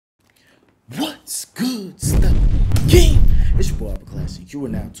What's good, stuff? King! It's your boy, Upper Classic. You are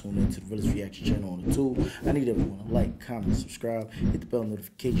now tuned into the Realest Reaction channel on the tool. I need everyone to like, comment, subscribe, hit the bell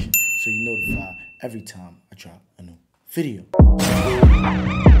notification so you're notified every time I drop a new video.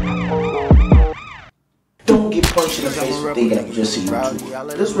 Don't get punched in the face for thinking I can just see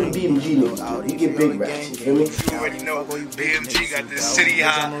YouTube. This is what BMG looks. You get big racks, you feel me? You already know BMG got the city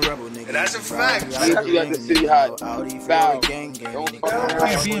high. And that's a fact. BMG got the city high. Bow.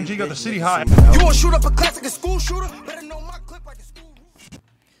 BMG got the city high. You wanna shoot up a classic, a school shooter? Better know my clip like a school.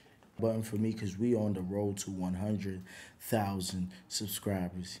 Button for me because we on the road to 100,000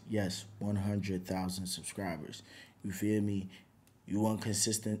 subscribers. Yes, 100,000 subscribers. You feel me? You want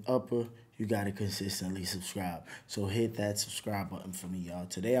consistent upper, you gotta consistently subscribe. So hit that subscribe button for me, y'all.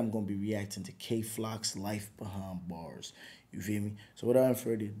 Today I'm gonna be reacting to Kay Flock's Life Behind Bars. You feel me? So without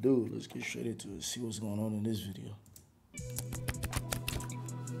further ado, let's get straight into it. See what's going on in this video.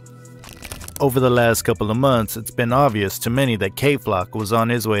 Over the last couple of months, it's been obvious to many that Kay Flock was on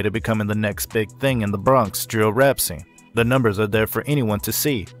his way to becoming the next big thing in the Bronx drill rap scene. The numbers are there for anyone to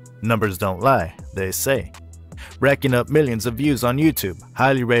see. Numbers don't lie, they say. Racking up millions of views on YouTube,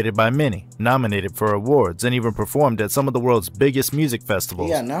 highly rated by many, nominated for awards, and even performed at some of the world's biggest music festivals.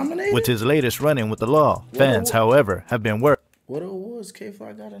 He got nominated? With his latest run-in with the law, fans, however, have been worried. What awards Kay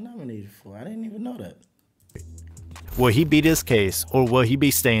Flock got nominated for? I didn't even know that. Will he beat his case, or will he be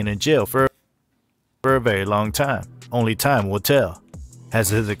staying in jail for a very long time? Only time will tell. Has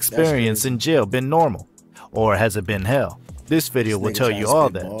his experience in jail been normal, or has it been hell? This video will tell you all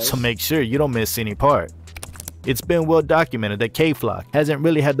that, so make sure you don't miss any part. It's been well documented that Kay Flock hasn't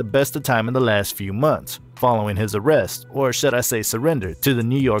really had the best of time in the last few months, following his arrest, or should I say surrender, to the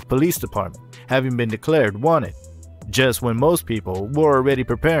New York Police Department, having been declared wanted. Just when most people were already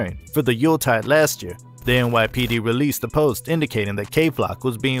preparing for the Yuletide last year, the NYPD released a post indicating that Kay Flock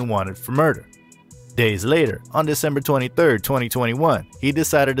was being wanted for murder. Days later, on December 23, 2021, he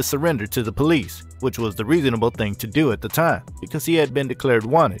decided to surrender to the police, which was the reasonable thing to do at the time because he had been declared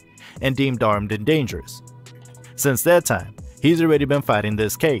wanted and deemed armed and dangerous. Since that time, he's already been fighting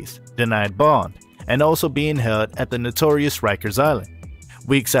this case, denied bond, and also being held at the notorious Rikers Island.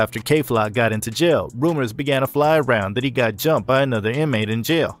 Weeks after Kay Flock got into jail, rumors began to fly around that he got jumped by another inmate in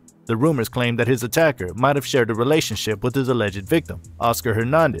jail. The rumors claimed that his attacker might have shared a relationship with his alleged victim, Oscar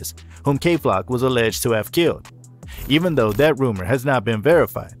Hernandez, whom Kay Flock was alleged to have killed. Even though that rumor has not been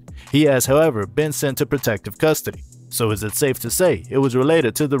verified, he has, however, been sent to protective custody. So is it safe to say it was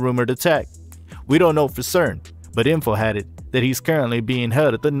related to the rumored attack? We don't know for certain, but info had it that he's currently being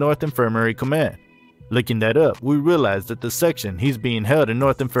held at the North Infirmary Command. Looking that up, we realized that the section he's being held in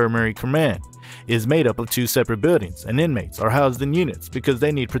North Infirmary Command is made up of two separate buildings, and inmates are housed in units because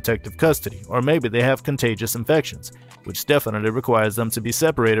they need protective custody, or maybe they have contagious infections, which definitely requires them to be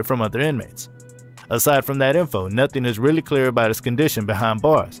separated from other inmates. Aside from that info, nothing is really clear about his condition behind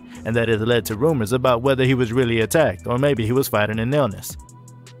bars, and that has led to rumors about whether he was really attacked or maybe he was fighting an illness.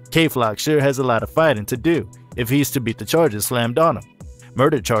 Kay Flock sure has a lot of fighting to do if he's to beat the charges slammed on him.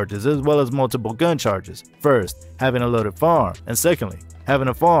 Murder charges as well as multiple gun charges. First, having a loaded firearm, and secondly, having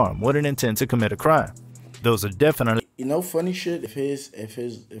a firearm with an intent to commit a crime. Those are definitely, you know, funny shit. If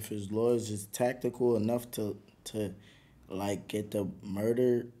his lawyers is tactical enough to like get the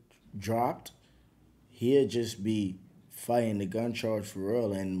murder dropped, he'll just be fighting the gun charge for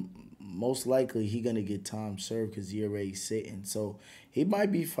real, and most likely he gonna get time served because he already sitting. So he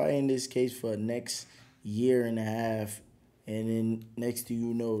might be fighting this case for the next year and a half, and then next thing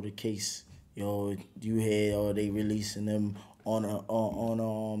you know, the case, you had they releasing them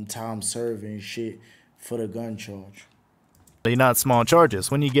on time serving shit for the gun charge. not small charges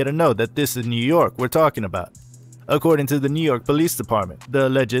when you get to know that this is New York we're talking about. According to the New York Police Department, the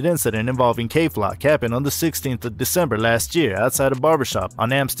alleged incident involving Kay Flock happened on the 16th of December last year outside a barbershop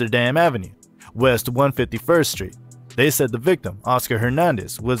on Amsterdam Avenue, West 151st Street. They said the victim, Oscar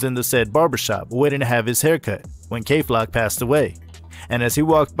Hernandez, was in the said barbershop waiting to have his hair cut when Kay Flock passed away. And as he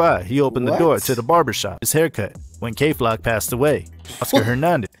walked by, he opened the door to the barbershop, his haircut, when Kay Flock passed away. Oscar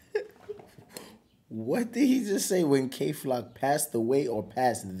Hernandez. What did he just say when Kay Flock passed away or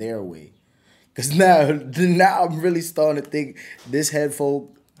passed their way? Because now I'm really starting to think this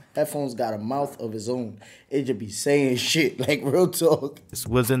headphones got a mouth of his own. It just be saying shit, like real talk.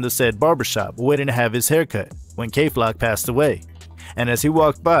 Was in the said barbershop waiting to have his haircut when Kay Flock passed away. And as he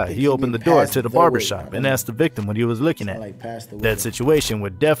walked by, he opened the door to the barbershop and asked the victim what he was looking at. That situation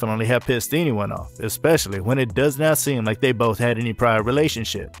would definitely have pissed anyone off, especially when it does not seem like they both had any prior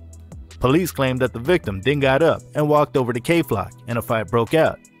relationship. Police claimed that the victim then got up and walked over to Kay Flock and a fight broke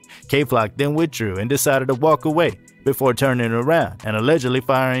out. Kay Flock then withdrew and decided to walk away before turning around and allegedly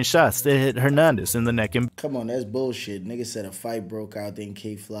firing shots that hit Hernandez in the neck and Come on, that's bullshit. Nigga said a fight broke out, then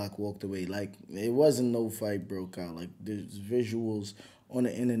K-Flock walked away. Like, it wasn't no fight broke out. Like, there's visuals on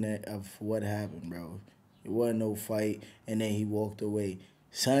the internet of what happened, bro. It wasn't no fight, and then he walked away.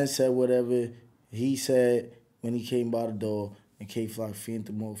 Son said whatever he said when he came by the door, and K-Flock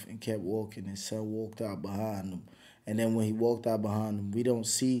feinted him off and kept walking, and Son walked out behind him. And then when he walked out behind him, we don't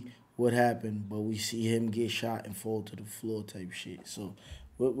see what happened, but we see him get shot and fall to the floor type shit. So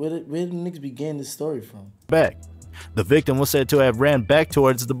where did niggas begin this story from? back. The victim was said to have ran back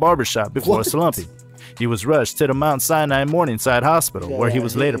towards the barbershop before slumping. He was rushed to the Mount Sinai Morningside Hospital, where he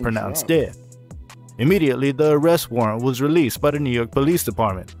was later pronounced dead. Immediately, the arrest warrant was released by the New York Police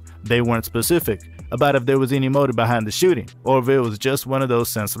Department. They weren't specific about if there was any motive behind the shooting, or if it was just one of those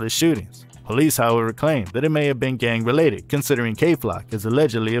senseless shootings. Police, however, claimed that it may have been gang-related, considering K-Flock is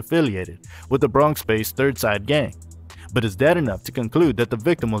allegedly affiliated with the Bronx-based Third Side gang. But is that enough to conclude that the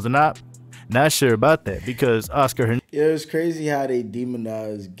victim was an op? Not sure about that, because Oscar Hernandez... Yeah, it's crazy how they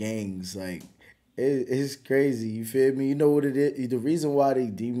demonize gangs. Like, it's crazy, you feel me? You know what it is? The reason why they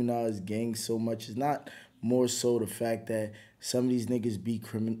demonize gangs so much is not more so the fact that some of these niggas be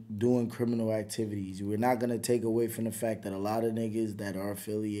doing criminal activities. We're not going to take away from the fact that a lot of niggas that are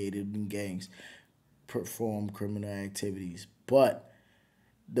affiliated in gangs perform criminal activities. But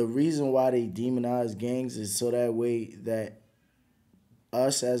the reason why they demonize gangs is so that way that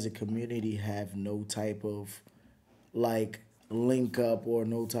us as a community have no type of, like, link up or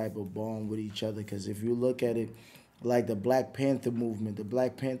no type of bond with each other. Because if you look at it, like the Black Panther movement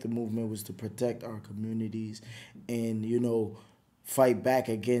was to protect our communities and, you know, fight back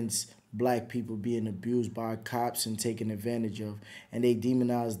against black people being abused by cops and taken advantage of. And they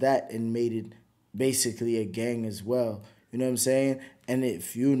demonized that and made it basically a gang as well. You know what I'm saying? And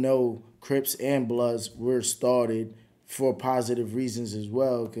if you know, Crips and Bloods were started for positive reasons as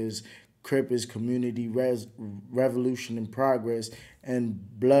well, because Crip is community revolution in progress, and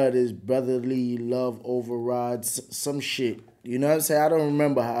Blood is brotherly love overrides some shit. You know what I'm saying? I don't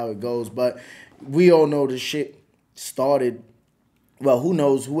remember how it goes, but we all know the shit started. Well, who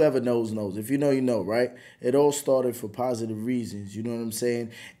knows? Whoever knows, knows. If you know, you know, right? It all started for positive reasons. You know what I'm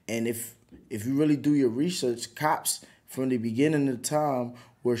saying? And if you really do your research, cops from the beginning of time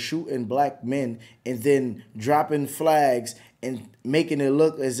were shooting black men and then dropping flags and making it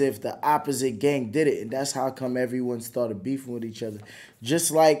look as if the opposite gang did it. And that's how come everyone started beefing with each other.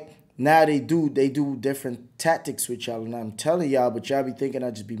 Just like now they do different tactics with y'all. And I'm telling y'all, but y'all be thinking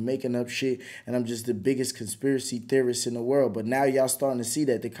I just be making up shit and I'm just the biggest conspiracy theorist in the world. But now y'all starting to see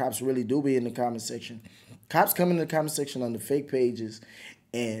that the cops really do be in the comment section. Cops come in the comment section on the fake pages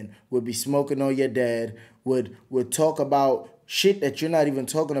and would be smoking on your dad, would talk about shit that you're not even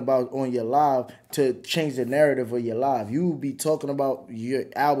talking about on your live to change the narrative of your live. You will be talking about your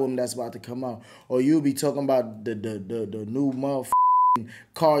album that's about to come out, or you'll be talking about the new motherfucking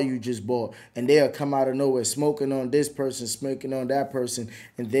car you just bought, and they'll come out of nowhere smoking on this person, smoking on that person,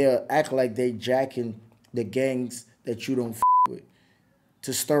 and they'll act like they jacking the gangs that you don't with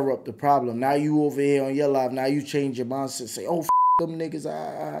to stir up the problem. Now you over here on your live, now you change your mindset, say, oh, them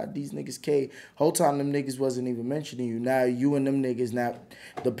niggas, these niggas K. Whole time them niggas wasn't even mentioning you. Now you and them niggas, now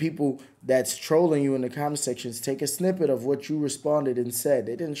the people that's trolling you in the comment sections take a snippet of what you responded and said.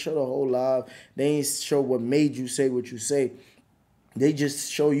 They didn't show the whole live. They ain't show what made you say what you say. They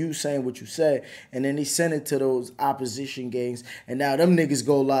just show you saying what you said, and then they send it to those opposition gangs, and now them niggas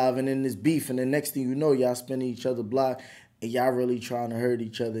go live, and then there's beef, and the next thing you know, y'all spinning each other block, and y'all really trying to hurt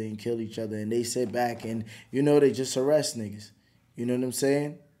each other and kill each other, and they sit back, and you know they just arrest niggas. You know what I'm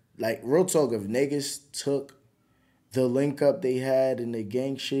saying? Like, real talk, if niggas took the link up they had in the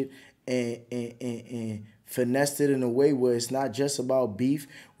gang shit and finessed it in a way where it's not just about beef,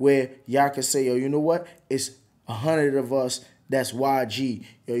 where y'all can say, yo, you know what? It's 100 of us that's YG.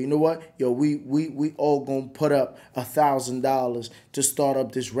 Yo, you know what? Yo, we all gonna put up $1,000 to start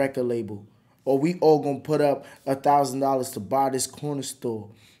up this record label. Or we all gonna put up $1,000 to buy this corner store.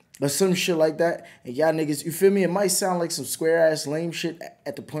 Or some shit like that. And y'all niggas, you feel me? It might sound like some square-ass lame shit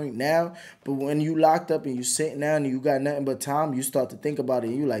at the point now, but when you locked up and you sitting down and you got nothing but time, you start to think about it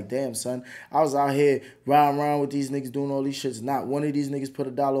and you like, damn, son, I was out here riding around with these niggas doing all these shits. Not one of these niggas put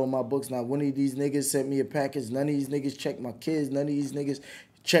 $1 on my books. Not one of these niggas sent me a package. None of these niggas checked my kids. None of these niggas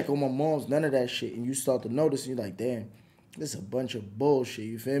check on my moms. None of that shit. And you start to notice and you're like, damn. This a bunch of bullshit,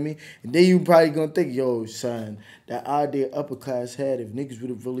 you feel me? And then you probably gonna think, yo, son, that idea upper class had, if niggas would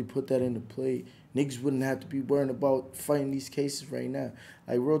have really put that into play, niggas wouldn't have to be worrying about fighting these cases right now.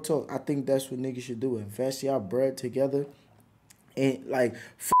 Like, real talk, I think that's what niggas should do. Invest y'all bread together and like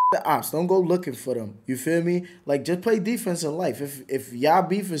the ops. Don't go looking for them. You feel me? Like, just play defense in life. If y'all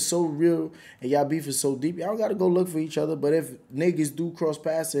beef is so real and y'all beef is so deep, y'all gotta go look for each other. But if niggas do cross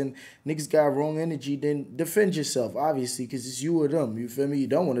paths and niggas got wrong energy, then defend yourself, obviously, because it's you or them. You feel me? You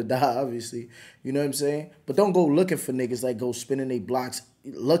don't want to die, obviously. You know what I'm saying? But don't go looking for niggas, like go spinning they blocks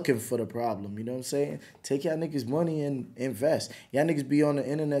looking for the problem. You know what I'm saying? Take y'all niggas money and invest. Y'all niggas be on the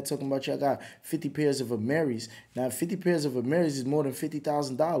internet talking about y'all got 50 pairs of Ameris. Now, 50 pairs of Ameris is more than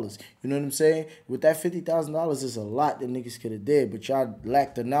 $50,000. You know what I'm saying? With that $50,000 is a lot that niggas could have did, but y'all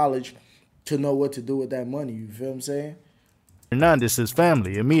lack the knowledge to know what to do with that money. You feel what I'm saying? Hernandez's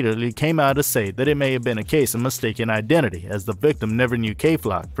family immediately came out to say that it may have been a case of mistaken identity, as the victim never knew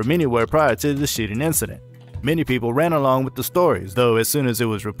K-Flock from anywhere prior to the shooting incident. Many people ran along with the stories, though as soon as it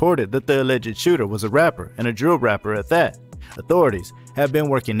was reported that the alleged shooter was a rapper, and a drill rapper at that. Authorities have been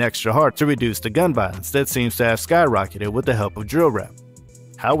working extra hard to reduce the gun violence that seems to have skyrocketed with the help of drill rap.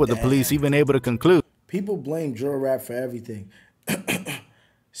 How were the police even able to conclude? People blame drill rap for everything.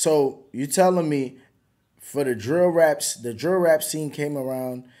 So you telling me for the drill rap scene came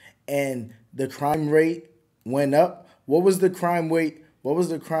around and the crime rate went up? What was the crime rate? What was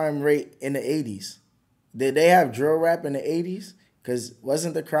the crime rate in the 80s? Did they have drill rap in the 80s? Because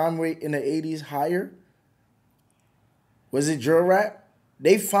wasn't the crime rate in the 80s higher? Was it drill rap?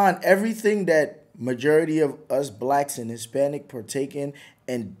 They find everything that majority of us blacks and Hispanic partake in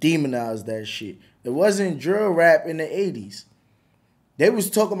and demonize that shit. It wasn't drill rap in the 80s. They was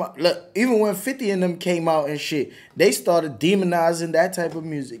talking about, look, even when 50 and them came out and shit, they started demonizing that type of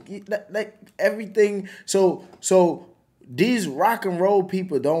music. Like everything. So these rock and roll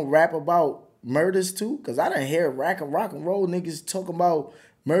people don't rap about murders too? Because I done hear rock and roll niggas talk about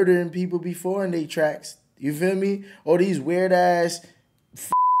murdering people before in they tracks. You feel me? Or these weird ass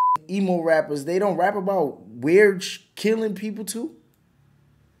emo rappers, they don't rap about weird killing people too?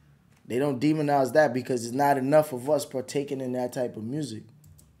 They don't demonize that because it's not enough of us partaking in that type of music.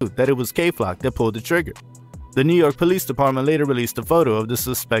 That it was K-Flock that pulled the trigger. The New York Police Department later released a photo of the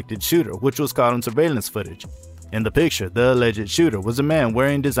suspected shooter, which was caught on surveillance footage. In the picture, the alleged shooter was a man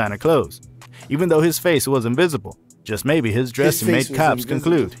wearing designer clothes, even though his face wasn't visible. Just maybe his dressing made cops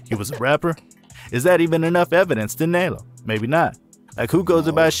conclude he was a rapper. Is that even enough evidence to nail him? Maybe not. Like, who goes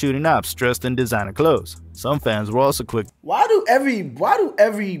about shooting ops dressed in designer clothes? Some fans were also quick. Why do every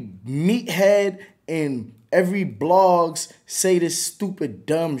meathead and every blogs say this stupid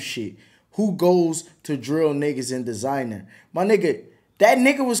dumb shit? Who goes to drill niggas in designer? My nigga, that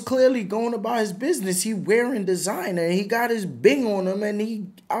nigga was clearly going about his business. He wearing designer and he got his Bing on him and he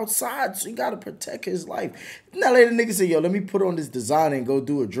outside, so he gotta protect his life. Now let the nigga say, yo, let me put on this designer and go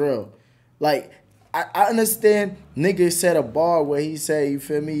do a drill. Like, I understand niggas set a bar where he said, you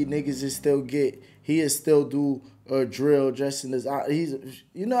feel me, niggas is still do a drill dressed in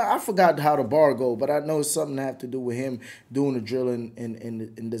I forgot how the bar go, but I know it's something to have to do with him doing the drill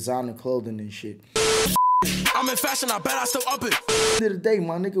in designer clothing and shit. I'm in fashion, I bet I still up it. End of the day,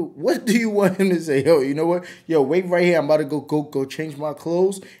 my nigga, what do you want him to say? Yo, you know what? Yo, wait right here. I'm about to go change my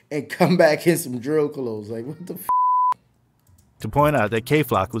clothes and come back in some drill clothes. Like, what the f? To point out that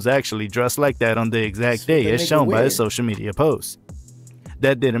K-Flock was actually dressed like that on the exact day as shown by his social media posts.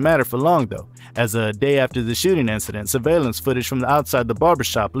 That didn't matter for long though, as a day after the shooting incident, surveillance footage from outside the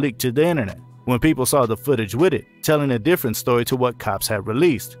barbershop leaked to the internet. When people saw the footage with it, telling a different story to what cops had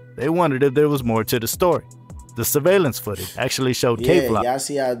released, they wondered if there was more to the story. The surveillance footage actually showed K-Flock. Y'all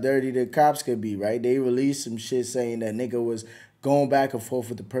see how dirty the cops could be, right? They released some shit saying that nigga was going back and forth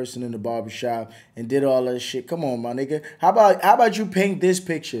with the person in the barbershop and did all that shit. Come on, my nigga. How about you paint this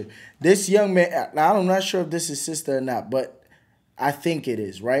picture? This young man, now I'm not sure if this is sister or not, but I think it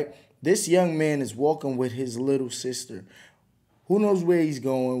is, right? This young man is walking with his little sister. Who knows where he's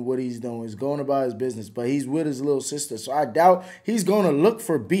going, what he's doing. He's going about his business, but he's with his little sister. So I doubt he's going to look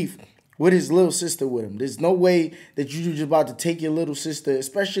for beef with his little sister with him. There's no way that you're just about to take your little sister,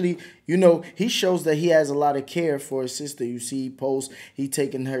 especially, you know, he shows that he has a lot of care for his sister. You see, he posts, he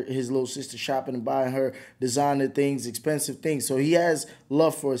taking his little sister shopping and buying her designer things, expensive things. So he has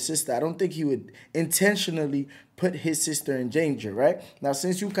love for his sister. I don't think he would intentionally put his sister in danger, right? Now,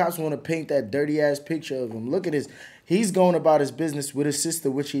 since you cops want to paint that dirty-ass picture of him, look at this. He's going about his business with his sister,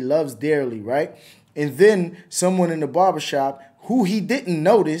 which he loves dearly, right? And then someone in the barbershop who he didn't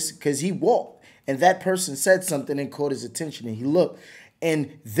notice because he walked and that person said something and caught his attention and he looked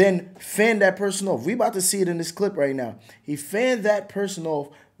and then fanned that person off. We about to see it in this clip right now. He fanned that person off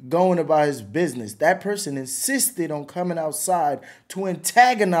going about his business. That person insisted on coming outside to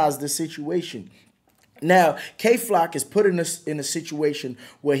antagonize the situation. Now, K-Flock is put in a situation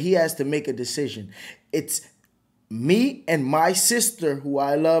where he has to make a decision. me and my sister, who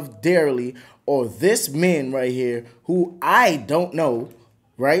I love dearly, or this man right here, who I don't know,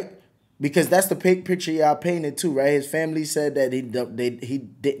 right? Because that's the picture y'all painted too, right? His family said that he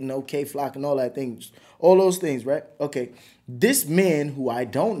didn't know K-Flock and all that things, all those things, right? Okay, this man who I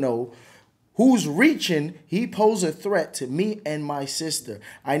don't know, who's reaching, he posed a threat to me and my sister.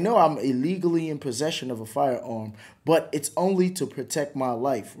 I know I'm illegally in possession of a firearm, but it's only to protect my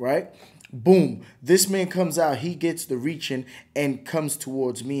life, right? Boom, this man comes out, he gets the reaching and comes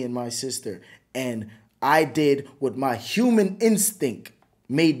towards me and my sister. And I did what my human instinct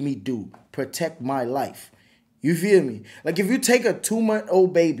made me do, protect my life. You feel me? Like if you take a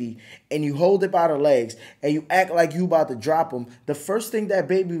 2-month-old baby and you hold it by the legs and you act like you about to drop him, the first thing that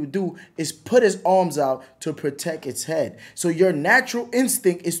baby would do is put his arms out to protect its head. So your natural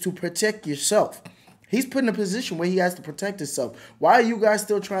instinct is to protect yourself. He's put in a position where he has to protect himself. Why are you guys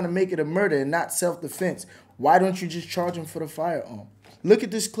still trying to make it a murder and not self-defense? Why don't you just charge him for the firearm? Look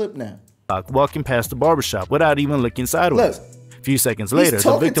at this clip now. Walking past the barbershop without even looking sideways. Look. A few seconds later,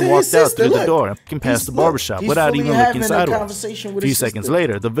 the victim walked out through the door and walking past the barbershop without even looking sideways. A few seconds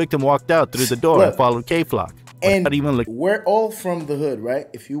later, the victim walked out through the door and followed K-Flock. And we're all from the hood, right?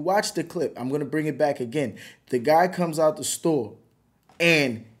 If you watch the clip, I'm going to bring it back again. The guy comes out the store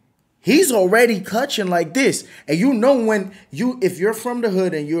and he's already clutching like this. And you know when if you're from the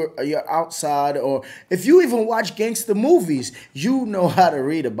hood and you're outside, or if you even watch gangster movies, you know how to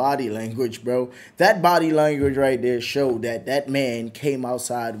read a body language, bro. That body language right there showed that that man came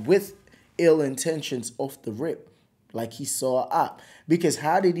outside with ill intentions off the rip. Like he saw a op. Because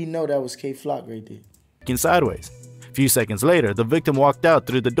how did he know that was K-Flock right there? Sideways. A few seconds later, the victim walked out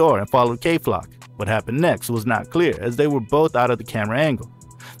through the door and followed K-Flock. What happened next was not clear, as they were both out of the camera angle.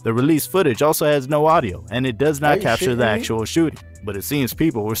 The released footage also has no audio, and it does not capture the actual shooting. But it seems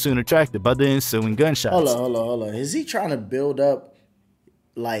people were soon attracted by the ensuing gunshots. Hold on. Is he trying to build up,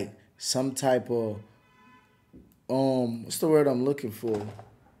 like, some type of, what's the word I'm looking for?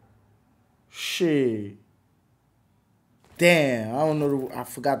 Shit. Damn, I don't know, I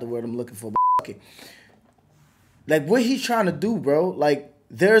forgot the word I'm looking for, but okay. Like, what he trying to do, bro? Like,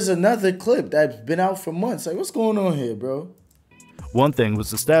 there's another clip that's been out for months. Like, what's going on here, bro? One thing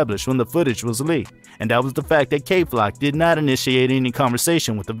was established when the footage was leaked, and that was the fact that K-Flock did not initiate any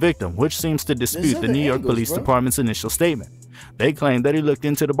conversation with the victim, which seems to dispute the New York Police Department's initial statement. They claimed that he looked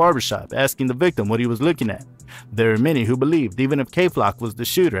into the barbershop, asking the victim what he was looking at. There are many who believed even if K-Flock was the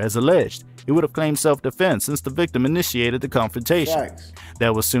shooter, as alleged, he would have claimed self-defense since the victim initiated the confrontation.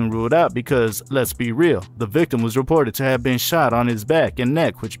 That was soon ruled out because, let's be real, the victim was reported to have been shot on his back and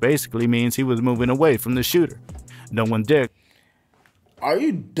neck, which basically means he was moving away from the shooter. No one dared. Are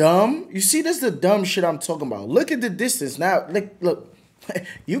you dumb? You see, this is the dumb shit I'm talking about. Look at the distance. Now, look,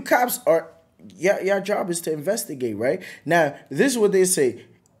 you cops are, your job is to investigate, right? Now, this is what they say.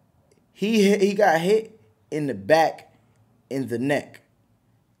 He got hit in the back, in the neck,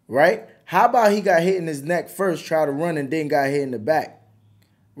 right? How about he got hit in his neck first, tried to run, and then got hit in the back,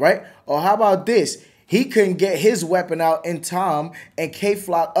 right? Or how about this? He couldn't get his weapon out in time, and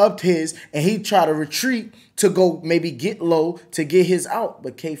K-Flock upped his, and he tried to retreat to go maybe get low to get his out,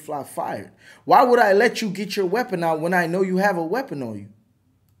 but K-Flock fired. Why would I let you get your weapon out when I know you have a weapon on you?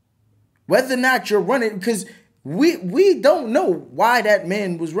 Whether or not you're running, because we don't know why that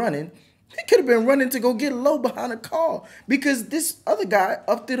man was running. He could have been running to go get low behind a car because this other guy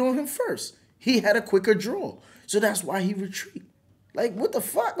upped it on him first. He had a quicker draw, so that's why he retreated. Like, what the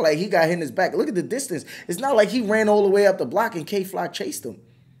fuck? Like, he got hit in his back. Look at the distance. It's not like he ran all the way up the block and K-Flock chased him.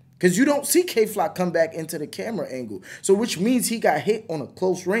 Because you don't see K-Flock come back into the camera angle. So, which means he got hit on a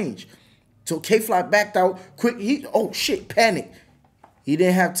close range. So, K-Flock backed out quick. Oh, shit, panic. He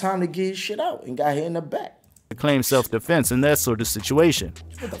didn't have time to get his shit out and got hit in the back. Claim self-defense in that sort of situation.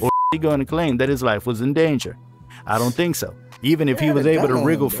 Or he going to claim that his life was in danger. I don't think so. Even if he was able to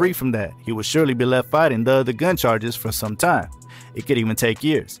wriggle free from that, he would surely be left fighting the other gun charges for some time. It could even take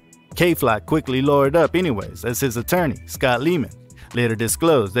years. K-Flock quickly lawyered up anyways, as his attorney, Scott Lehman, later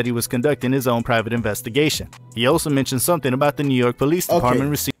disclosed that he was conducting his own private investigation. He also mentioned something about the New York Police Department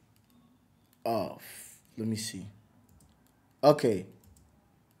receiving. Oh, let me see. Okay.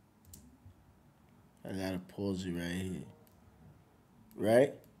 I gotta pause it right here.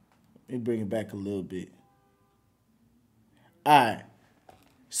 Right? Let me bring it back a little bit. Alright.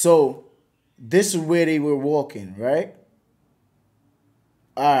 So, this is where they were walking, right?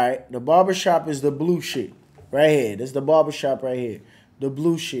 Alright, the barbershop is the blue shit. Right here. This is the barbershop right here. The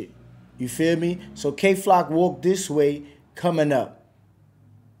blue shit. You feel me? So K-Flock walked this way, coming up.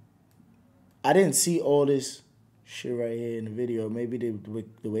 I didn't see all this shit right here in the video. Maybe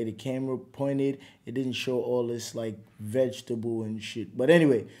the way the camera pointed, it didn't show all this like vegetable and shit. But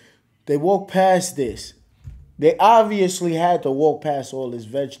anyway, they walked past this. They obviously had to walk past all this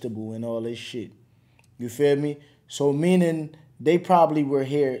vegetable and all this shit. You feel me? So meaning they probably were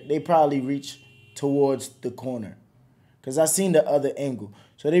here. They probably reached towards the corner. Because I seen the other angle.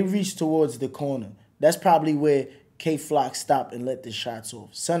 So they reached towards the corner. That's probably where K-Flock stopped and let the shots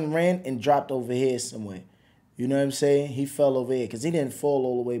off. Son ran and dropped over here somewhere. You know what I'm saying? He fell over here because he didn't fall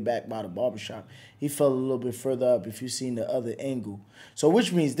all the way back by the barbershop. He fell a little bit further up if you've seen the other angle. So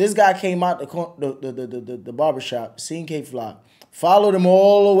which means this guy came out the barbershop, seen K-Flock, followed him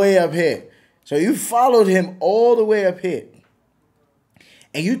all the way up here. So you followed him all the way up here.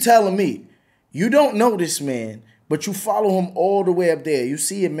 And you telling me you don't know this man, but you follow him all the way up there. You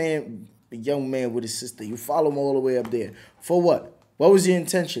see a young man with his sister. You follow him all the way up there. For what? What was your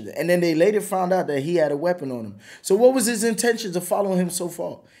intention? And then they later found out that he had a weapon on him. So what was his intentions of following him so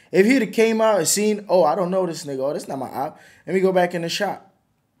far? If he'd have came out and seen, oh, I don't know this nigga. Oh, that's not my op. Let me go back in the shop.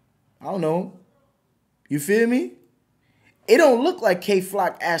 I don't know. You feel me? It don't look like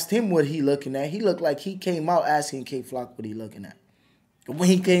K-Flock asked him what he looking at. He looked like he came out asking K-Flock what he looking at. When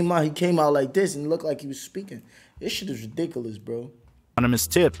he came out like this and looked like he was speaking. This shit is ridiculous, bro. Anonymous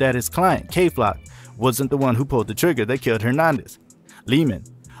tip that his client, K-Flock, wasn't the one who pulled the trigger that killed Hernandez. Lehman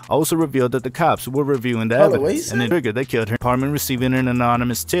also revealed that the cops were reviewing the evidence and the trigger that killed her. Department receiving an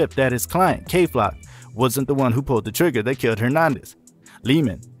anonymous tip that his client, K-Flock, wasn't the one who pulled the trigger that killed Hernandez.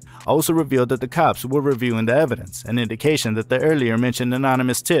 Lehman also revealed that the cops were reviewing the evidence, an indication that the earlier mentioned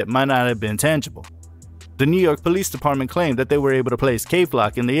anonymous tip might not have been tangible. The New York Police Department claimed that they were able to place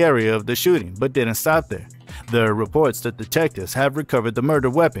K-Flock in the area of the shooting, but didn't stop there. There are reports that detectives have recovered the murder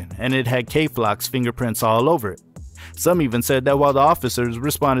weapon, and it had K-Flock's fingerprints all over it. Some even said that while the officers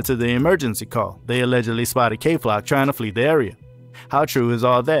responded to the emergency call, they allegedly spotted K-Flock trying to flee the area. How true is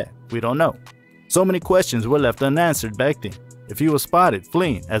all that? We don't know. So many questions were left unanswered back then. If he was spotted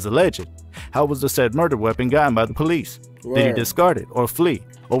fleeing, as alleged, how was the said murder weapon gotten by the police? Did he discard it or flee?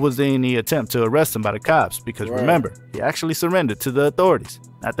 Or was there any attempt to arrest him by the cops? Because remember, he actually surrendered to the authorities,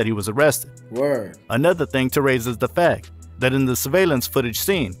 not that he was arrested. Another thing to raise is the fact that in the surveillance footage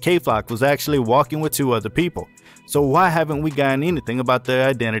seen, K-Flock was actually walking with two other people. So why haven't we gotten anything about their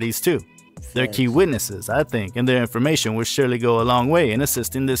identities too? They're key witnesses, I think, and their information would surely go a long way in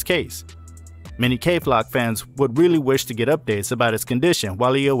assisting this case. Many K-Flock fans would really wish to get updates about his condition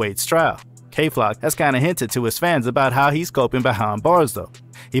while he awaits trial. K-Flock has kinda hinted to his fans about how he's coping behind bars though.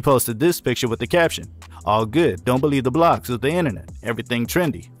 He posted this picture with the caption, "All good, don't believe the blogs of the internet, everything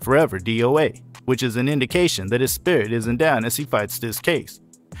trendy, forever DOA," which is an indication that his spirit isn't down as he fights this case.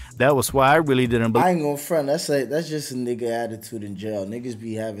 That was why I really didn't believe. I ain't gonna front. That's just a nigga attitude in jail. Niggas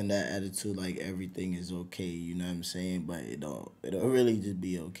be having that attitude like everything is okay. You know what I'm saying? But it don't really just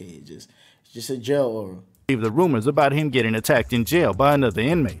be okay. It's just a jail aura. The rumors about him getting attacked in jail by another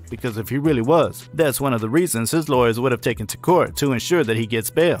inmate, because if he really was, that's one of the reasons his lawyers would have taken to court to ensure that he gets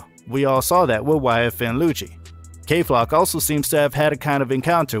bail. We all saw that with YFN Lucci. K-Flock also seems to have had a kind of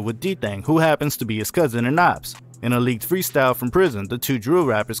encounter with D-Thang, who happens to be his cousin in ops. In a leaked freestyle from prison, the two drill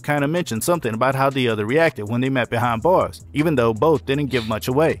rappers kinda mentioned something about how the other reacted when they met behind bars, even though both didn't give much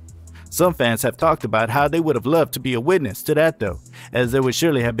away. Some fans have talked about how they would have loved to be a witness to that though, as there would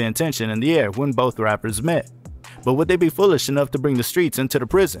surely have been tension in the air when both rappers met. But would they be foolish enough to bring the streets into the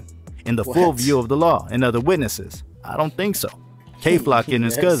prison, in the full view of the law and other witnesses? I don't think so. K-Flock and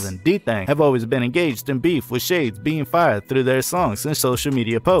his cousin, D-Thang, have always been engaged in beef with shades being fired through their songs and social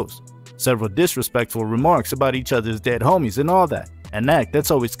media posts. Several disrespectful remarks about each other's dead homies and all that, an act that's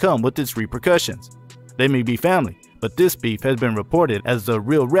always come with its repercussions. They may be family, but this beef has been reported as the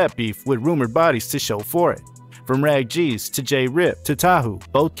real rap beef with rumored bodies to show for it. From Rag G's to J-Rip to Tahu,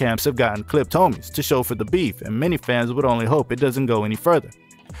 both camps have gotten clipped homies to show for the beef, and many fans would only hope it doesn't go any further.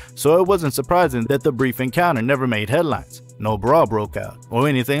 So it wasn't surprising that the brief encounter never made headlines. No brawl broke out, or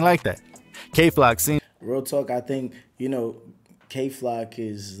anything like that. K-Flock seems... Real talk, I think, you know, K-Flock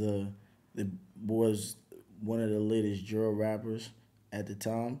was one of the latest drill rappers at the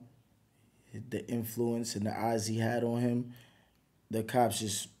time. The influence and the eyes he had on him, the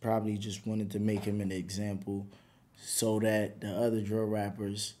cops probably just wanted to make him an example so that the other drill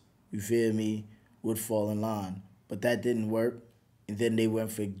rappers, you feel me, would fall in line. But that didn't work. And then they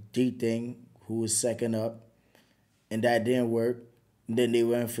went for D-Thang, who was second up, and that didn't work. And then they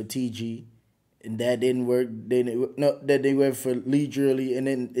went for TG, and that didn't work. Then they went for Lee Drilley, and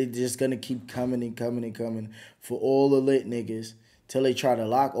then it's just gonna keep coming and coming and coming for all the lit niggas till they try to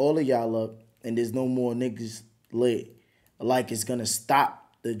lock all of y'all up, and there's no more niggas lit. Like it's gonna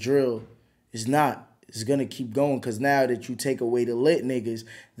stop the drill. It's not. it's gonna keep going because now that you take away the lit niggas,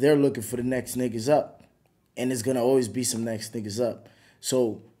 they're looking for the next niggas up. And it's gonna always be some next niggas up.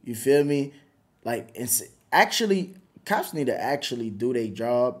 So, you feel me? Like, it's actually, cops need to actually do their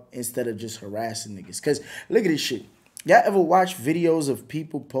job instead of just harassing niggas. Because look at this shit. Y'all ever watch videos of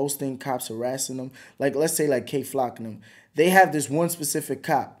people posting cops harassing them? Like, let's say like K-Flock and them. They have this one specific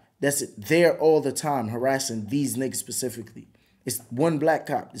cop that's there all the time harassing these niggas specifically. It's one black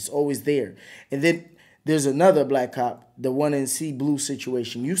cop. It's always there. And then there's another black cop, the one in C Blue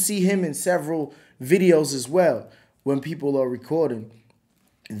situation. You see him in several videos as well when people are recording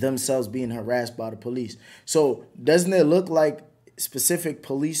themselves being harassed by the police. So doesn't it look like specific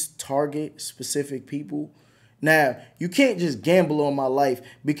police target specific people? Now, you can't just gamble on my life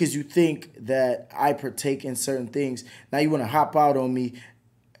because you think that I partake in certain things. Now you want to hop out on me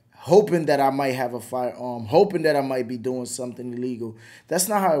hoping that I might have a firearm, hoping that I might be doing something illegal. That's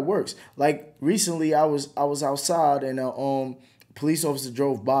not how it works. Like recently I was outside and a police officer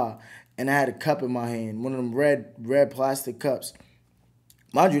drove by and I had a cup in my hand, one of them red plastic cups.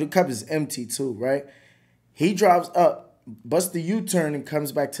 Mind you, the cup is empty too, right? He drives up, busts the U-turn and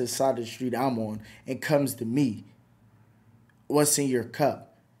comes back to the side of the street I'm on and comes to me. What's in your cup?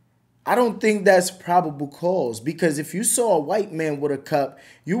 I don't think that's probable cause because if you saw a white man with a cup,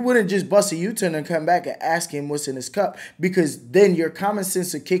 you wouldn't just bust a U-turn and come back and ask him what's in his cup because then your common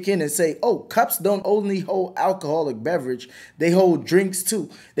sense would kick in and say, oh, cups don't only hold alcoholic beverage. They hold drinks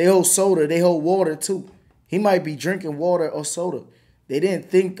too. They hold soda. They hold water too. He might be drinking water or soda. They didn't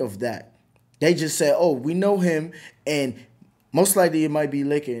think of that. They just said, oh, we know him and most likely it might be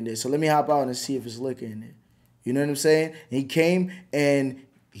liquor in there. So let me hop out and see if it's liquor in there. You know what I'm saying? And he came and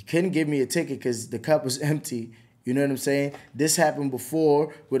he couldn't give me a ticket because the cup was empty. You know what I'm saying? This happened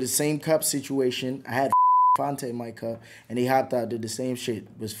before with the same cup situation. I had Fanta in my cup, and he hopped out, did the same shit.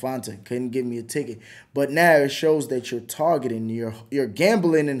 It was Fanta. Couldn't give me a ticket. But now it shows that you're targeting. You're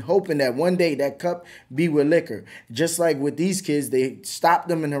gambling and hoping that one day that cup be with liquor. Just like with these kids, they stop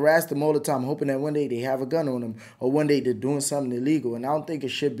them and harass them all the time, hoping that one day they have a gun on them or one day they're doing something illegal. And I don't think it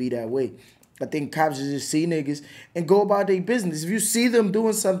should be that way. I think cops should just see niggas and go about their business. If you see them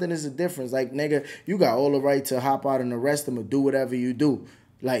doing something, there's a difference. Like, nigga, you got all the right to hop out and arrest them or do whatever you do.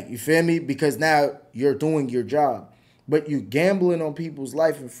 Like, you feel me? Because now you're doing your job. But you gambling on people's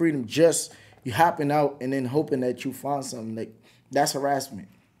life and freedom, just you hopping out and then hoping that you find something. Like, that's harassment.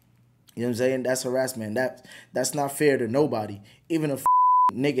 You know what I'm saying? That's harassment. That's not fair to nobody. Even a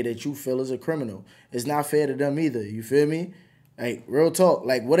nigga that you feel is a criminal. It's not fair to them either. You feel me? Like, real talk.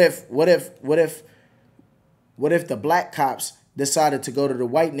 Like, what if the black cops decided to go to the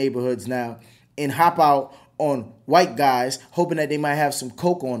white neighborhoods now and hop out on white guys, hoping that they might have some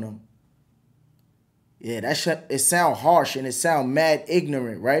coke on them? Yeah, it sound harsh and it sound mad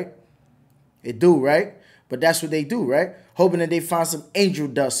ignorant, right? It do, right? But that's what they do, right? Hoping that they find some angel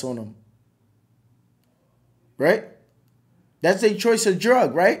dust on them, right? That's their choice of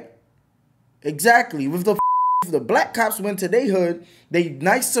drug, right? Exactly. With if the black cops went to their hood, they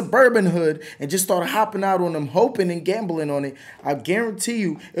nice suburban hood, and just started hopping out on them, hoping and gambling on it, I guarantee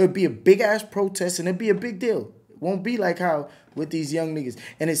you it would be a big-ass protest and it'd be a big deal. It won't be like how with these young niggas.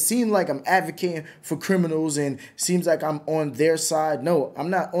 And it seemed like I'm advocating for criminals and seems like I'm on their side. No, I'm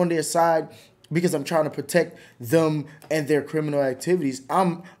not on their side because I'm trying to protect them and their criminal activities.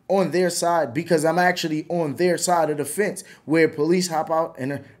 I'm on their side because I'm actually on their side of the fence where police hop out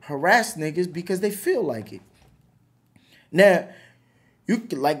and harass niggas because they feel like it. Now, you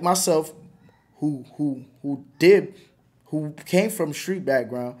like myself, who came from street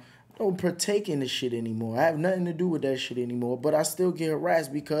background, don't partake in this shit anymore. I have nothing to do with that shit anymore, but I still get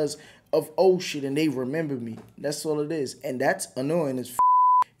harassed because of old shit and they remember me. That's all it is. And that's annoying as f.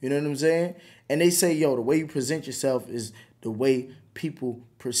 You know what I'm saying? And they say, yo, the way you present yourself is the way people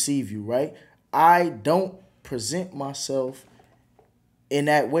perceive you, right? I don't present myself in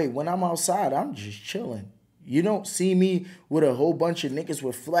that way. When I'm outside, I'm just chilling. You don't see me with a whole bunch of niggas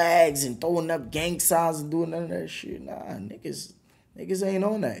with flags and throwing up gang signs and doing none of that shit. Nah, niggas ain't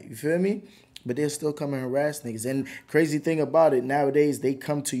on that. You feel me? But they'll still come and harass niggas. And crazy thing about it, nowadays, they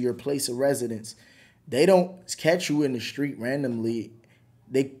come to your place of residence. They don't catch you in the street randomly.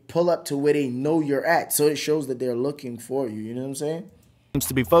 They pull up to where they know you're at. So it shows that they're looking for you. You know what I'm saying? Seems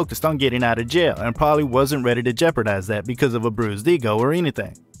to be focused on getting out of jail and probably wasn't ready to jeopardize that because of a bruised ego or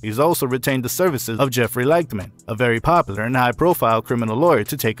anything. He's also retained the services of Jeffrey Leichtman, a very popular and high-profile criminal lawyer,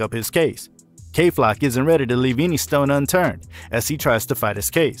 to take up his case. K-Flock isn't ready to leave any stone unturned as he tries to fight his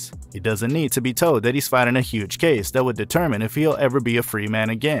case. He doesn't need to be told that he's fighting a huge case that would determine if he'll ever be a free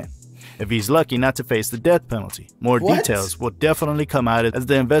man again. If he's lucky not to face the death penalty, more details will definitely come out as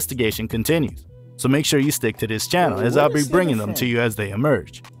the investigation continues. So make sure you stick to this channel, as I'll be bringing them to you as they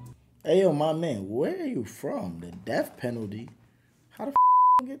emerge. Hey, yo, my man, where are you from? The death penalty? How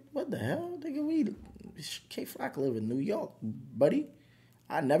the what the hell? Nigga, K-Flock live in New York, buddy.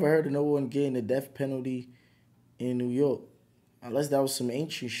 I never heard of no one getting the death penalty in New York. Unless that was some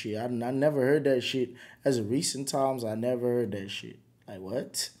ancient shit. I never heard that shit. As of recent times, I never heard that shit. Like,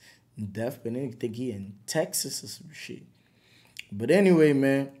 what? Death penalty? Think he in Texas or some shit. But anyway,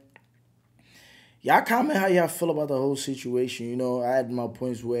 man. Y'all comment how y'all feel about the whole situation. You know, I had my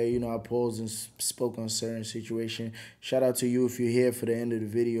points where, you know, I paused and spoke on certain situation. Shout out to you if you're here for the end of the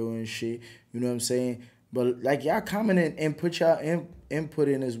video and shit. You know what I'm saying? But, like, y'all comment and put y'all input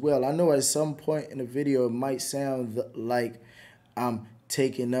in as well. I know at some point in the video it might sound like I'm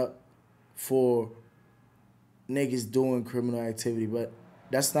taking up for niggas doing criminal activity, but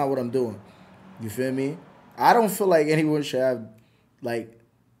that's not what I'm doing. You feel me? I don't feel like anyone should have, like,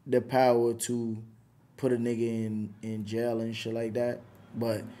 the power to put a nigga in jail and shit like that.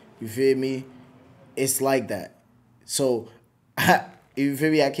 But, you feel me? It's like that. So, you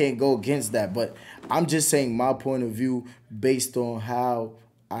feel me? I can't go against that. But I'm just saying my point of view based on how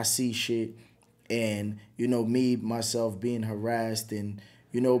I see shit and, you know, me, myself being harassed and,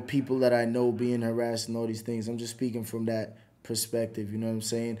 you know, people that I know being harassed and all these things. I'm just speaking from that perspective, you know what I'm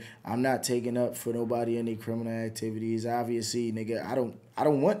saying? I'm not taking up for nobody any criminal activities. Obviously, nigga, I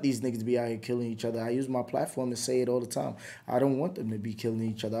don't want these niggas to be out here killing each other. I use my platform to say it all the time. I don't want them to be killing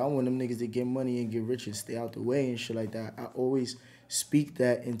each other. I want them niggas to get money and get rich and stay out the way and shit like that. I always speak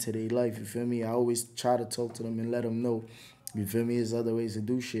that into their life, you feel me? I always try to talk to them and let them know, you feel me? There's other ways to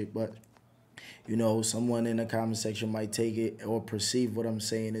do shit, but, you know, someone in the comment section might take it or perceive what I'm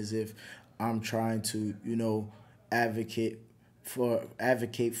saying as if I'm trying to, you know, advocate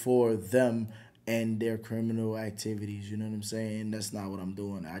for them and their criminal activities, you know what I'm saying? That's not what I'm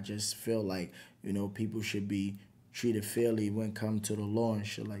doing. I just feel like, you know, people should be treated fairly when it comes to the law and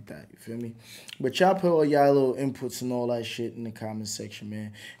shit like that, you feel me? But y'all put all y'all little inputs and all that shit in the comment section,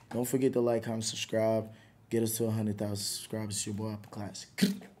 man. Don't forget to like, comment, subscribe. Get us to 100,000 subscribers. It's your boy, Upper Classic.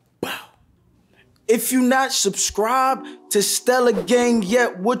 If you not subscribed to Stella Gang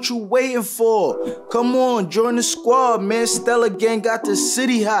yet, what you waiting for? Come on, join the squad, man. Stella Gang got the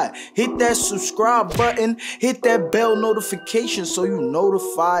city hot. Hit that subscribe button. Hit that bell notification so you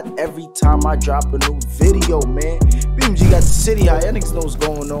notified every time I drop a new video, man. BMG got the city hot. Y'all niggas know what's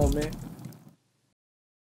going on, man.